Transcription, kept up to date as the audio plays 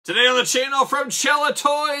Today on the channel from Chella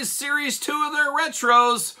Toys, Series 2 of their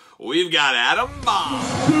retros, we've got Atom Bomb.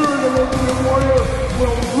 Spirit of Olympian Warrior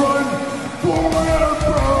will run forever!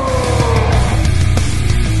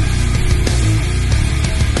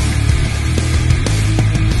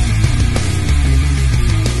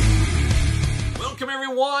 Welcome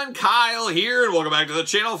everyone, Kyle here, and welcome back to the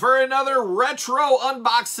channel for another retro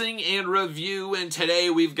unboxing and review. And today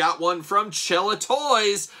we've got one from Chella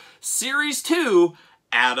Toys, Series 2,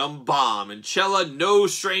 Atom Bomb. And Chella, no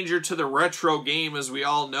stranger to the retro game, as we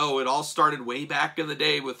all know. It all started way back in the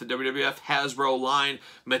day with the WWF Hasbro line.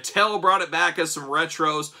 Mattel brought it back as some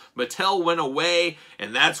retros. Mattel went away,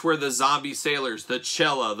 and that's where the Zombie Sailors, the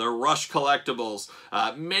Chella, the Rush Collectibles,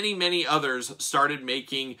 many others started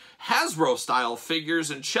making Hasbro-style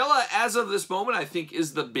figures. And Chella, as of this moment, I think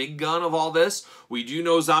is the big gun of all this. We do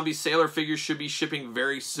know Zombie Sailor figures should be shipping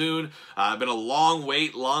very soon. Been a long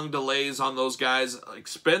wait, long delays on those guys.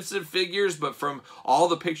 Expensive figures, but from all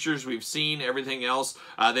the pictures we've seen, everything else,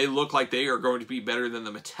 they look like they are going to be better than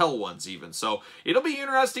the Mattel ones even. So it'll be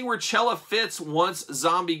interesting where Chella fits once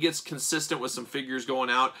Zombie gets consistent with some figures going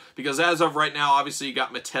out, because as of right now, obviously you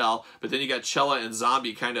got Mattel, but then you got Chella and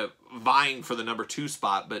Zombie kind of vying for the #2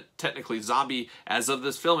 spot, but technically Zombie, as of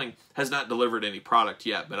this filming, has not delivered any product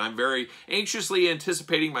yet. But I'm very anxiously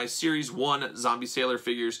anticipating my Series 1 Zombie Sailor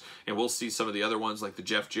figures, and we'll see some of the other ones like the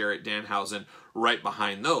Jeff Jarrett, Danhausen right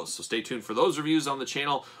behind those. So stay tuned for those reviews on the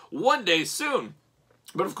channel one day soon.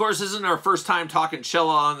 But of course, this isn't our first time talking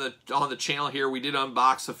Chella on the channel here. We did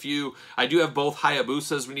unbox a few. I do have both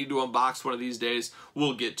Hayabusas we need to unbox one of these days.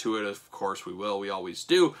 We'll get to it, of course we will. We always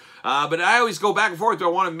do. But I always go back and forth. Do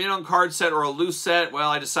I want a mint on card set or a loose set? Well,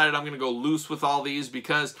 I decided I'm going to go loose with all these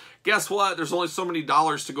because guess what? There's only so many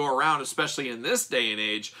dollars to go around, especially in this day and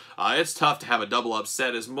age. It's tough to have a double up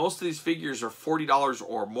set, as most of these figures are $40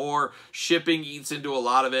 or more. Shipping eats into a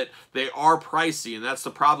lot of it. They are pricey, and that's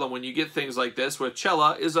the problem when you get things like this. With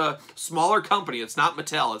Chella is a smaller company. It's not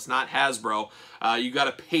Mattel. It's not Hasbro. You got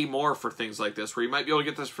to pay more for things like this, where you might be able to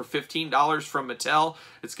get this for $15 from Mattel.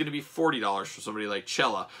 It's going to be $40 for somebody like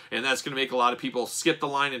Chella, and that's going to make a lot of people skip the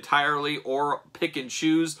line entirely, or pick and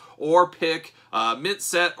choose, or pick mint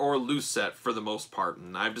set or loose set for the most part.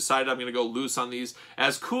 And I've decided I'm going to go loose on these.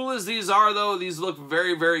 As cool as these are, though, these look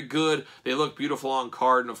very good. They look beautiful on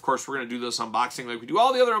card, and of course we're going to do this unboxing like we do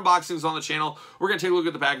all the other unboxings on the channel. We're going to take a look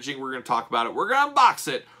at the packaging. We're going to talk about it. We're going to unbox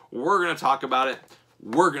it. We're going to talk about it.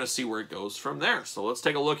 We're going to see where it goes from there. So let's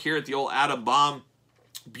take a look here at the old Atom Bomb.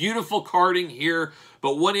 Beautiful carding here,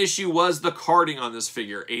 but one issue was the carding on this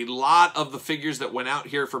figure. A lot of the figures that went out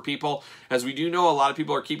here for people, as we do know a lot of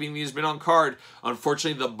people are keeping these mint on card.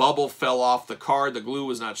 Unfortunately, the bubble fell off the card. The glue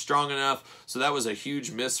was not strong enough, so that was a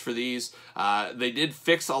huge miss for these. They did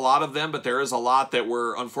fix a lot of them, but there is a lot that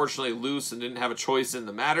were unfortunately loose and didn't have a choice in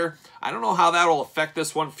the matter. I don't know how that will affect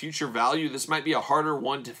this one future value. This might be a harder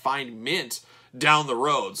one to find mint down the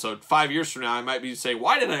road. So 5 years from now, I might be saying,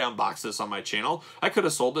 why did I unbox this on my channel? I could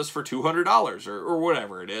have sold this for $200 or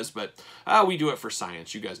whatever it is, but we do it for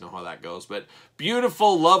science. You guys know how that goes. But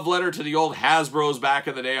beautiful love letter to the old Hasbros back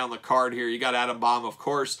in the day on the card here. You got Atom Bomb, of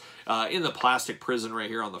course, in the plastic prison right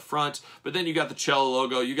here on the front, but then you got the Chella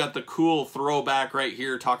logo. You got the cool throwback right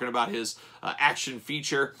here talking about his action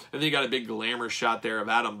feature, and then you got a big glamour shot there of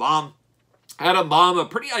Atom Bomb. Atom Bomb, a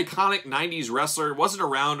pretty iconic 90s wrestler, wasn't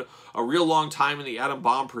around a real long time in the Atom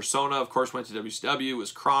Bomb persona. Of course, went to WCW,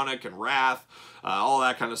 was Chronic and Wrath, all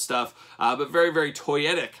that kind of stuff. But very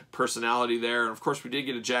toyetic personality there. And of course, we did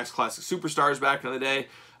get a Jakks Classic Superstars back in the day.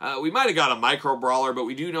 We might have got a Micro Brawler, but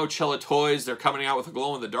we do know Chella Toys, they're coming out with a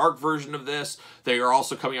glow-in-the-dark version of this. They are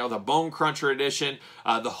also coming out with a Bone Cruncher edition.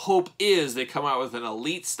 The hope is they come out with an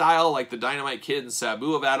Elite style like the Dynamite Kid and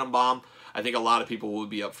Sabu of Atom Bomb. I think a lot of people would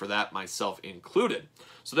be up for that, myself included.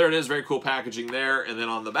 So there it is, very cool packaging there. And then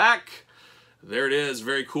on the back, there it is,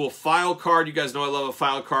 very cool file card. You guys know I love a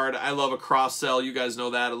file card. I love a cross-sell. You guys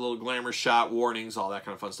know that. A little glamour shot, warnings, all that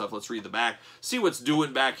kind of fun stuff. Let's read the back, see what's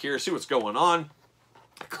doing back here, see what's going on.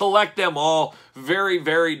 Collect them all.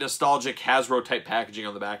 Very nostalgic Hasbro type packaging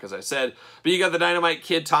on the back, as I said. But you got the Dynamite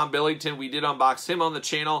Kid, Tom Billington. We did unbox him on the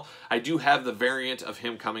channel. I do have the variant of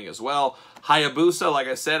him coming as well. Hayabusa, like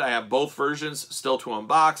I said, I have both versions still to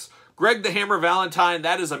unbox. Greg the Hammer Valentine,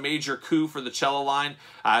 that is a major coup for the Chella line.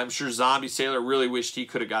 I'm sure Zombie Sailor really wished he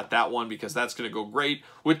could have got that one, because that's going to go great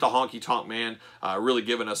with the Honky Tonk Man, really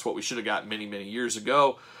giving us what we should have got many years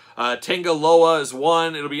ago. Tenga Loa is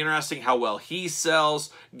one. It'll be interesting how well he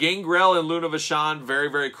sells. Gangrel and Luna Vachon,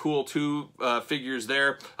 very cool two figures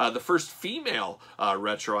there. The first female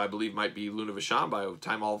retro, I believe, might be Luna Vachon by the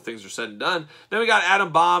time all things are said and done. Then we got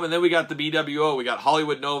Atom Bomb, and then we got the BWO. We got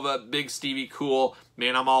Hollywood Nova, Big Stevie Cool,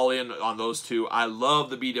 man, I'm all in on those two. I love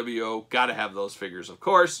the BWO. Got to have those figures, of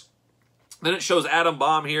course. Then it shows Atom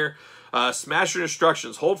Bomb here. Smasher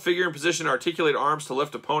instructions. Hold figure in position, articulate arms to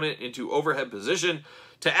lift opponent into overhead position.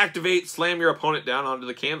 To activate, slam your opponent down onto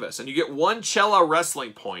the canvas. And you get 1 Chella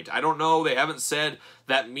wrestling point. I don't know. They haven't said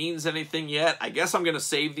that means anything yet. I guess I'm going to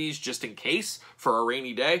save these just in case for a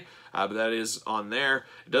rainy day. But that is on there.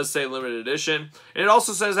 It does say limited edition. And it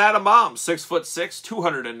also says Atom Bomb, 6'6",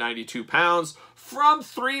 292 pounds. From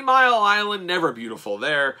 3 Mile Island, never beautiful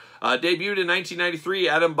there. Debuted in 1993,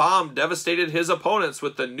 Atom Bomb devastated his opponents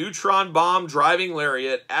with the Neutron Bomb Driving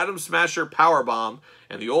Lariat, Atom Smasher Power Bomb,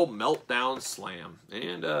 and the old Meltdown Slam.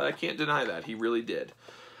 And I can't deny that. He really did.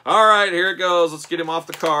 All right, here it goes. Let's get him off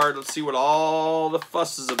the card. Let's see what all the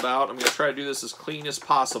fuss is about. I'm going to try to do this as clean as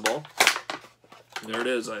possible. There it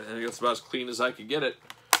is. I think it's about as clean as I could get it.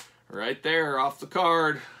 Right there, off the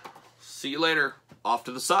card. See you later. Off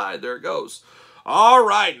to the side. There it goes. All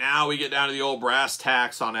right, now we get down to the old brass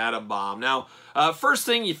tacks on Atom Bomb. Now, first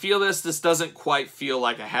thing, you feel this doesn't quite feel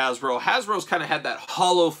like a Hasbro. Hasbro's kind of had that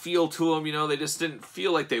hollow feel to them, you know, they just didn't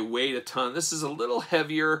feel like they weighed a ton. This is a little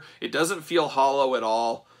heavier. It doesn't feel hollow at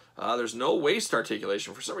all. There's no waist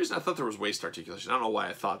articulation. For some reason, I thought there was waist articulation. I don't know why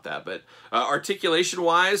I thought that, but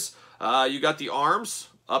articulation-wise, you got the arms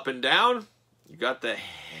up and down. You got the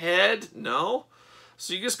head, no.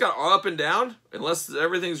 So you just got up and down, unless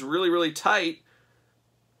everything's really, really tight.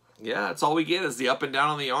 Yeah, that's all we get is the up and down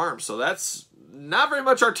on the arm. So that's not very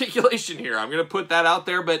much articulation here. I'm going to put that out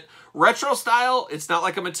there, but retro style, it's not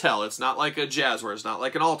like a Mattel. It's not like a Jazzware. It's not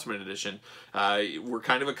like an Ultimate Edition. We're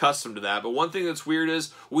kind of accustomed to that. But one thing that's weird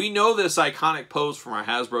is we know this iconic pose from our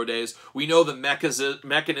Hasbro days. We know the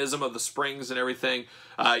mechanism of the springs and everything.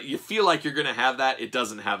 You feel like you're going to have that. It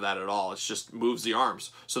doesn't have that at all. It just moves the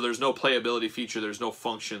arms. So there's no playability feature. There's no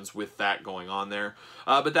functions with that going on there.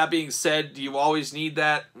 But that being said, do you always need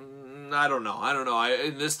that? I don't know. I don't know.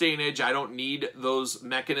 In this day and age, I don't need those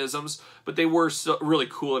mechanisms, but they were still really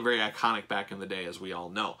cool and very iconic back in the day, as we all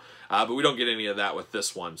know. But we don't get any of that with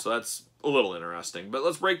this one, so that's a little interesting. But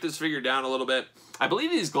let's break this figure down a little bit. I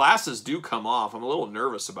believe these glasses do come off. I'm a little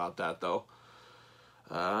nervous about that, though.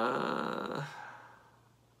 All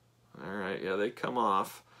right, yeah, they come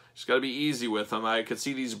off. Just got to be easy with them. I could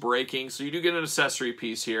see these breaking, so you do get an accessory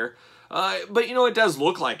piece here. But, you know, it does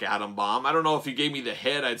look like Atom Bomb. I don't know if you gave me the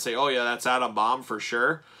head, I'd say, oh, yeah, that's Atom Bomb for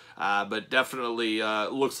sure. But definitely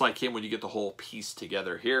looks like him when you get the whole piece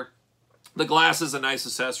together here. The glass is a nice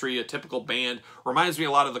accessory, a typical band. Reminds me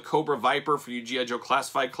a lot of the Cobra Viper for you G.I. Joe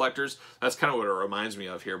Classified collectors. That's kind of what it reminds me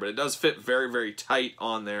of here. But it does fit very, very tight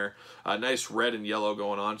on there. Nice red and yellow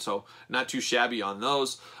going on, so not too shabby on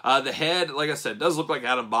those. The head, like I said, does look like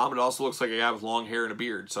Atom Bomb. It also looks like a guy with long hair and a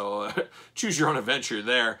beard. So choose your own adventure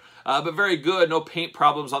there. But very good. No paint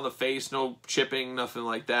problems on the face. No chipping, nothing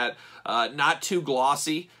like that. Not too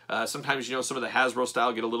glossy. Sometimes, you know, some of the Hasbro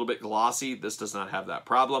style get a little bit glossy. This does not have that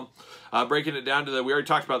problem. Breaking it down to the, we already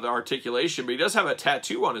talked about the articulation, but he does have a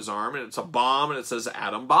tattoo on his arm, and it's a bomb, and it says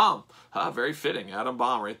Atom Bomb. Very fitting. Atom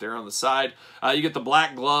Bomb right there on the side. You get the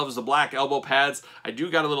black gloves, the black elbow pads. I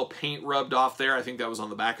do got a little paint rubbed off there. I think that was on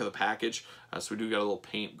the back of the package. So we do got a little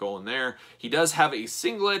paint going there. He does have a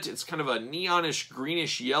singlet. It's kind of a neonish,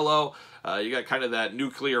 greenish yellow. You got kind of that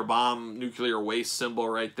nuclear bomb, nuclear waste symbol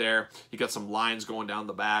right there. You got some lines going down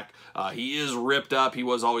the back. He is ripped up. He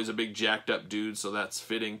was always a big jacked up dude, so that's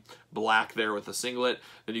fitting. Black there with the singlet.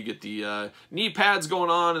 Then you get the knee pads going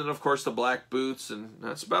on, and of course the black boots, and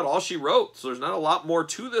that's about all she wrote. So there's not a lot more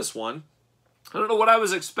to this one. I don't know what I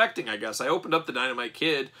was expecting, I guess. I opened up the Dynamite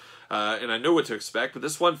Kid, and I knew what to expect, but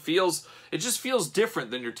this one feels, it just feels different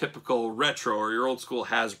than your typical retro or your old school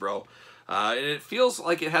Hasbro. And it feels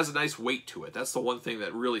like it has a nice weight to it. That's the one thing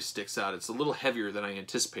that really sticks out. It's a little heavier than I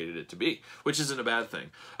anticipated it to be, which isn't a bad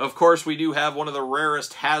thing. Of course, we do have one of the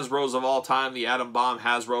rarest Hasbros of all time, the Atom Bomb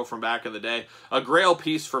Hasbro from back in the day. A grail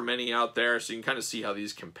piece for many out there, so you can kind of see how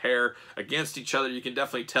these compare against each other. You can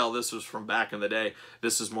definitely tell this was from back in the day.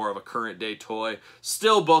 This is more of a current day toy.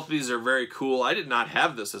 Still, both of these are very cool. I did not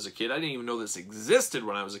have this as a kid. I didn't even know this existed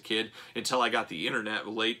when I was a kid until I got the internet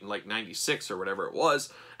late in like 96 or whatever it was.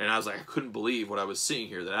 And I was like, I couldn't believe what I was seeing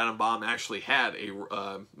here, that Atom Bomb actually had a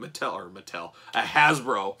a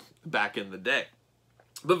Hasbro back in the day.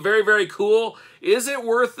 But very, very cool. Is it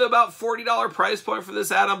worth about $40 price point for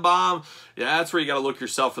this Atom Bomb? Yeah, that's where you got to look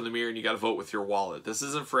yourself in the mirror and you got to vote with your wallet. This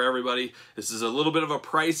isn't for everybody. This is a little bit of a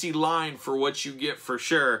pricey line for what you get for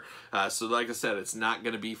sure. So like I said, it's not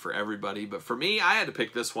going to be for everybody. But for me, I had to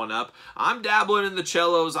pick this one up. I'm dabbling in the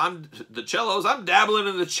cellos. I'm dabbling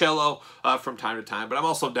in the cello from time to time, but I'm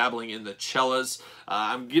also dabbling in the cellas.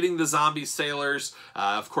 I'm getting the Zombie Sailors.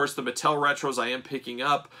 Of course, the Mattel Retros I am picking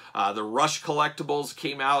up. The Rush collectibles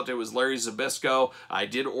came out. It was Larry Zabisco. I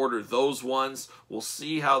did order those ones. We'll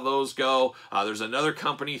see how those go. There's another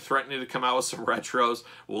company threatening to come out with some retros.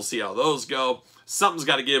 We'll see how those go. Something's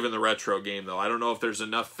got to give in the retro game, though. I don't know if there's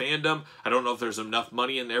enough fandom. I don't know if there's enough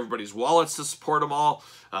money in everybody's wallets to support them all.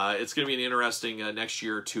 It's going to be an interesting next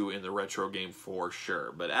year or two in the retro game for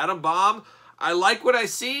sure. But Atom Bomb, I like what I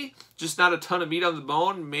see, just not a ton of meat on the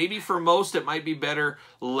bone. Maybe for most, it might be better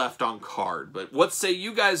left on card. But what say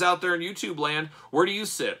you guys out there in YouTube land? Where do you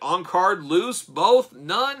sit? On card, loose, both,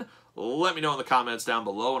 none? Let me know in the comments down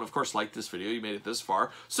below. And of course, like this video. You made it this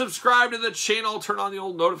far. Subscribe to the channel. Turn on the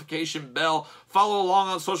old notification bell. Follow along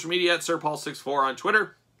on social media at SirPaul64 on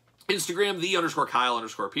Twitter. Instagram,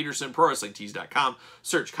 _Kyle_Peterson, ProWrestlingTees.com.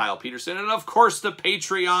 Search Kyle Peterson. And, of course, the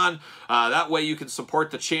Patreon. That way you can support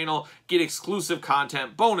the channel, get exclusive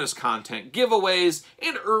content, bonus content, giveaways,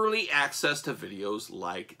 and early access to videos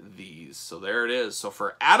like these. So there it is. So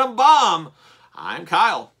for Atom Bomb, I'm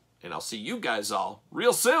Kyle, and I'll see you guys all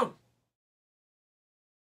real soon.